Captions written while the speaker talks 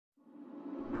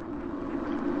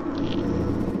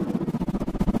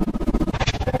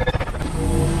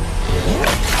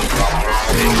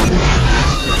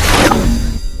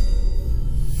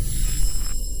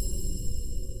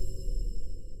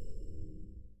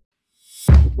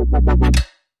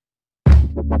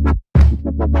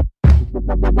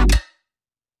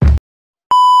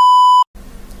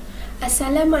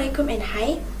Assalamualaikum and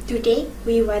hi. Today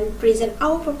we want to present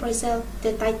our proposal,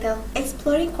 the title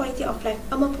Exploring Quality of Life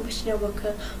Among Professional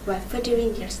Workers While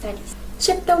Furthering Their Studies.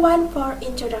 Chapter 1 for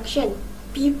Introduction.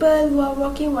 People who are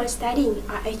working while studying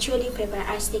are actually favored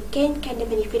as they can the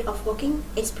benefit of working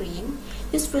experience,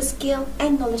 useful skill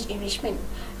and knowledge enrichment.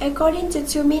 According to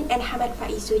Tumin and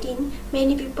Hanapiah,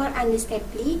 many people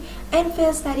understandably and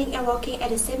feel studying and working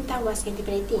at the same time was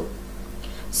intimidating.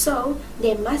 So,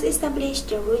 they must establish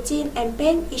the routine and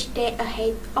plan each day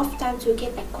ahead of time to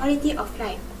get a quality of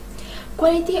life.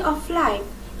 Quality of life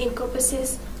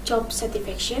encompasses job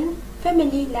satisfaction,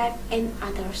 family life, and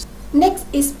others. Next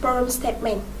is problem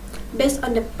statement. Based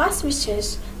on the past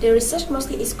research, the research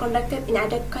mostly is conducted in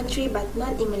other countries but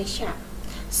not in Malaysia.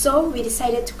 So, we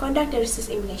decided to conduct the research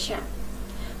in Malaysia.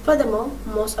 Furthermore,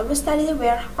 most of the studies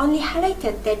were only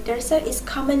highlighted that the research is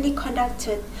commonly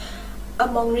conducted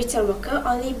among retail workers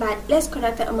only but less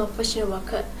conducted among professional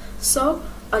workers. So,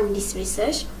 on this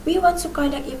research, we want to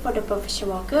conduct it for the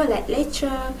professional worker like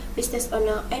lecturer, business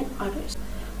owner, and others.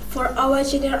 For our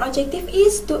general objective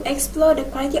is to explore the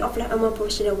quality of life among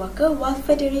professional workers while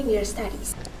furthering their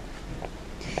studies.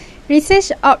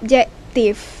 Research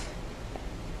objective.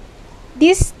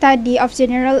 This study of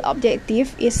general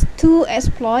objective is to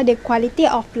explore the quality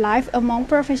of life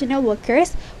among professional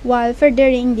workers while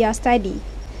furthering their study.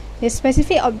 The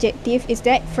specific objective is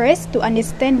that first, to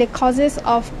understand the causes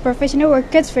of professional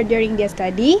workers furthering their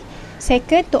study.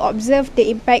 Second, to observe the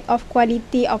impact of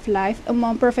quality of life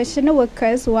among professional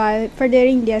workers while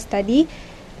furthering their study.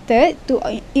 Third, to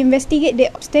investigate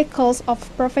the obstacles of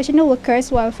professional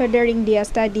workers while furthering their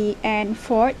study. And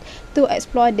fourth, to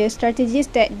explore the strategies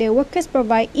that the workers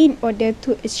provide in order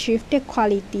to achieve the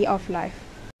quality of life.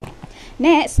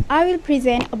 Next, I will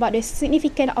present about the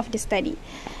significance of the study.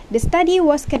 The study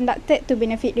was conducted to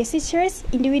benefit researchers,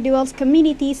 individuals,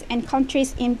 communities, and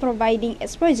countries in providing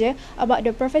exposure about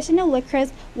the professional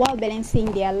workers while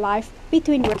balancing their life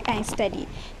between work and study.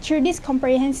 Through this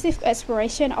comprehensive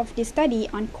exploration of the study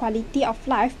on quality of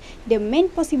life, the main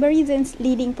possible reasons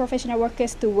leading professional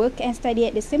workers to work and study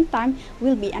at the same time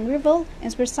will be unraveled,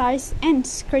 emphasized, and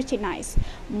scrutinized.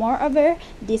 Moreover,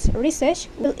 this research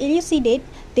will elucidate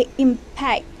the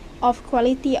impact of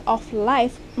quality of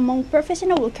life among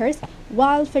professional workers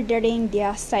while furthering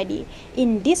their study.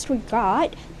 In this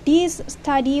regard, this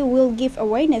study will give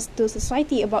awareness to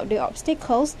society about the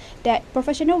obstacles that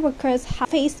professional workers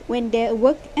face when they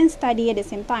work and study at the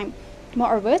same time.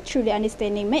 Moreover, through the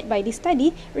understanding made by this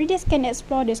study, readers can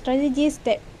explore the strategies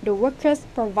that the workers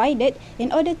provided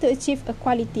in order to achieve a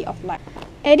quality of life.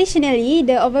 Additionally,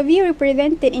 the overview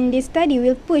represented in this study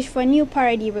will push for new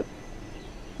paradigm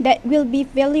that will be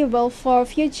valuable for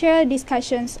future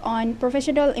discussions on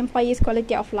professional employees'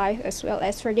 quality of life as well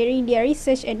as furthering their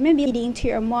research and maybe leading to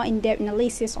a more in-depth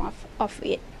analysis of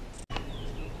it.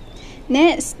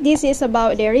 Next, this is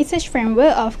about the research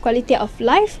framework of quality of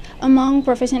life among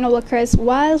professional workers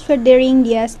while furthering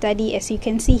their study, as you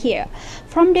can see here.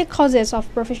 From the causes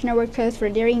of professional workers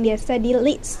furthering their study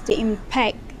leads to the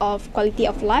impact of quality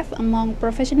of life among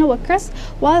professional workers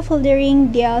while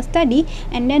furthering their study,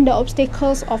 and then the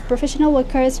obstacles of professional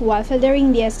workers while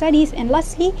furthering their studies, and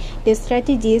lastly, the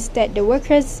strategies that the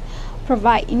workers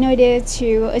provide in order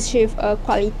to achieve a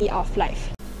quality of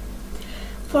life.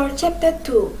 For Chapter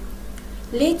 2,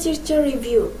 Literature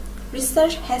Review.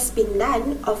 Research has been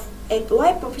done at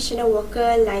why professional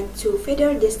workers like to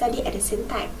further their study at the same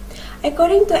time.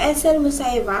 According to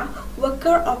Musaiva,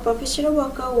 worker or professional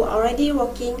worker who are already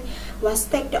working must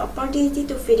take the opportunity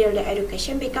to further their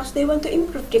education because they want to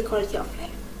improve the quality of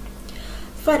life.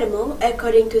 Furthermore,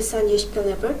 according to Sanjay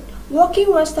Calabert, working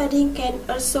while studying can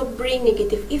also bring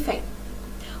negative effects.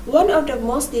 One of the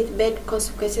most debated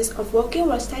consequences of working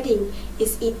while studying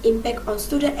is its impact on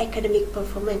student academic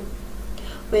performance.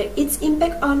 Where its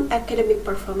impact on academic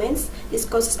performance, this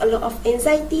causes a lot of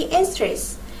anxiety and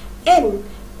stress, and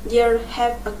there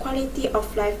have a quality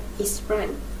of life is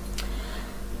run.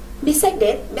 Besides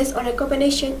that, based on a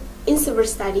combination in several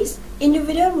studies,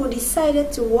 individuals who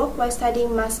decided to work while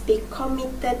studying must be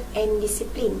committed and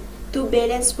disciplined. To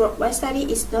balance work while study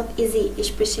is not easy,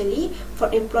 especially for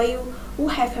employees who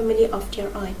have family of their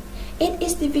own. It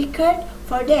is difficult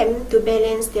for them to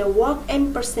balance their work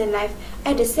and personal life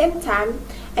at the same time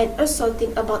and also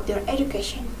think about their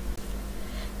education.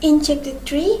 In Chapter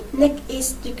 3, next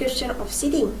is description of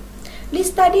seating.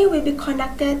 This study will be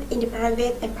conducted in the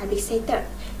private and public sector.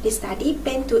 The study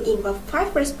planned to involve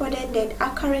 5 respondents that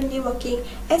are currently working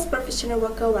as professional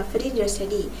workers while furthering their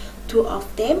study. 2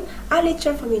 of them are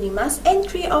lecturers from UNIMAS and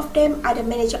 3 of them are the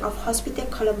manager of Hospital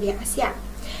Columbia Asia.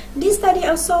 This study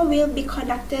also will be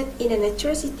conducted in a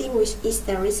natural setting, which is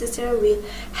the researcher will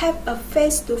have a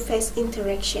face-to-face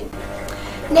interaction.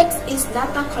 Next is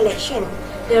data collection.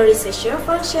 The researcher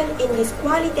function in this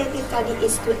qualitative study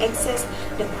is to access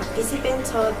the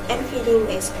participants' thoughts and feelings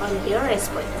based on their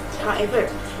response. However,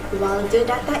 while the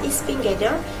data is being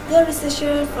gathered, the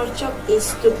researcher's first job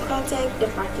is to protect the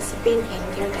participants and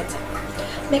their data.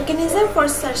 Mechanism for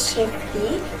such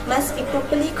safety must be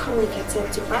properly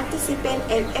communicated to participants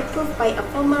and approved by a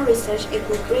formal research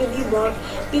ethics review board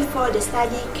before the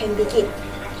study can begin.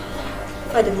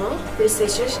 Furthermore,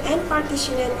 researchers and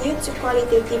practitioners new to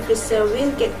qualitative research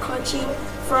will get coaching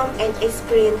from an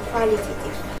experienced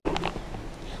qualitative.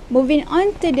 Moving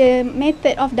on to the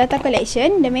method of data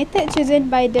collection, the method chosen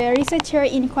by the researcher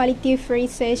in qualitative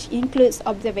research includes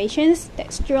observations,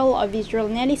 textual or visual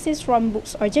analysis from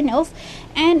books or journals,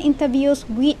 and interviews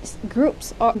with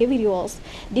groups or individuals.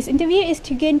 This interview is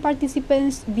to gain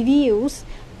participants' views,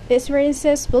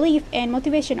 experiences, belief, and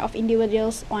motivation of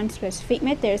individuals on specific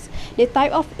matters. The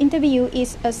type of interview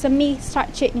is a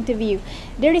semi-structured interview.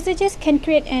 The researchers can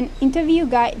create an interview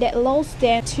guide that allows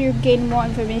them to gain more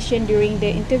information during the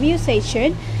interview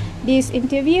session. This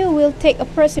interview will take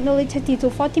approximately 30 to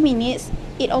 40 minutes.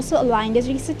 It also aligns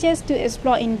the researchers to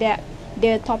explore in depth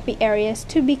the topic areas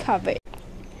to be covered.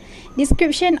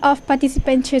 Description of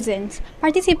participant chosen.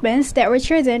 Participants that were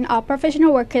chosen are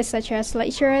professional workers such as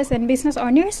lecturers and business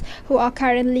owners who are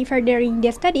currently furthering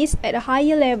their studies at a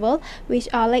higher level, which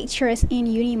are lecturers in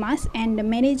UNIMAS and the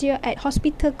manager at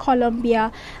Hospital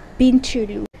Columbia,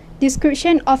 Binti.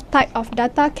 Description of type of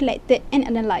data collected and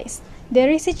analyzed. The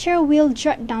researcher will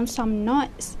jot down some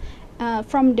notes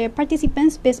from the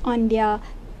participants based on their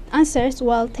answers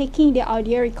while taking the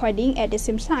audio recording at the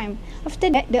same time. After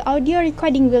that, the audio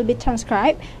recording will be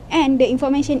transcribed and the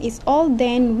information is all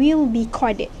then will be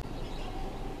coded.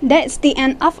 That's the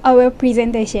end of our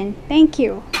presentation. Thank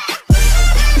you.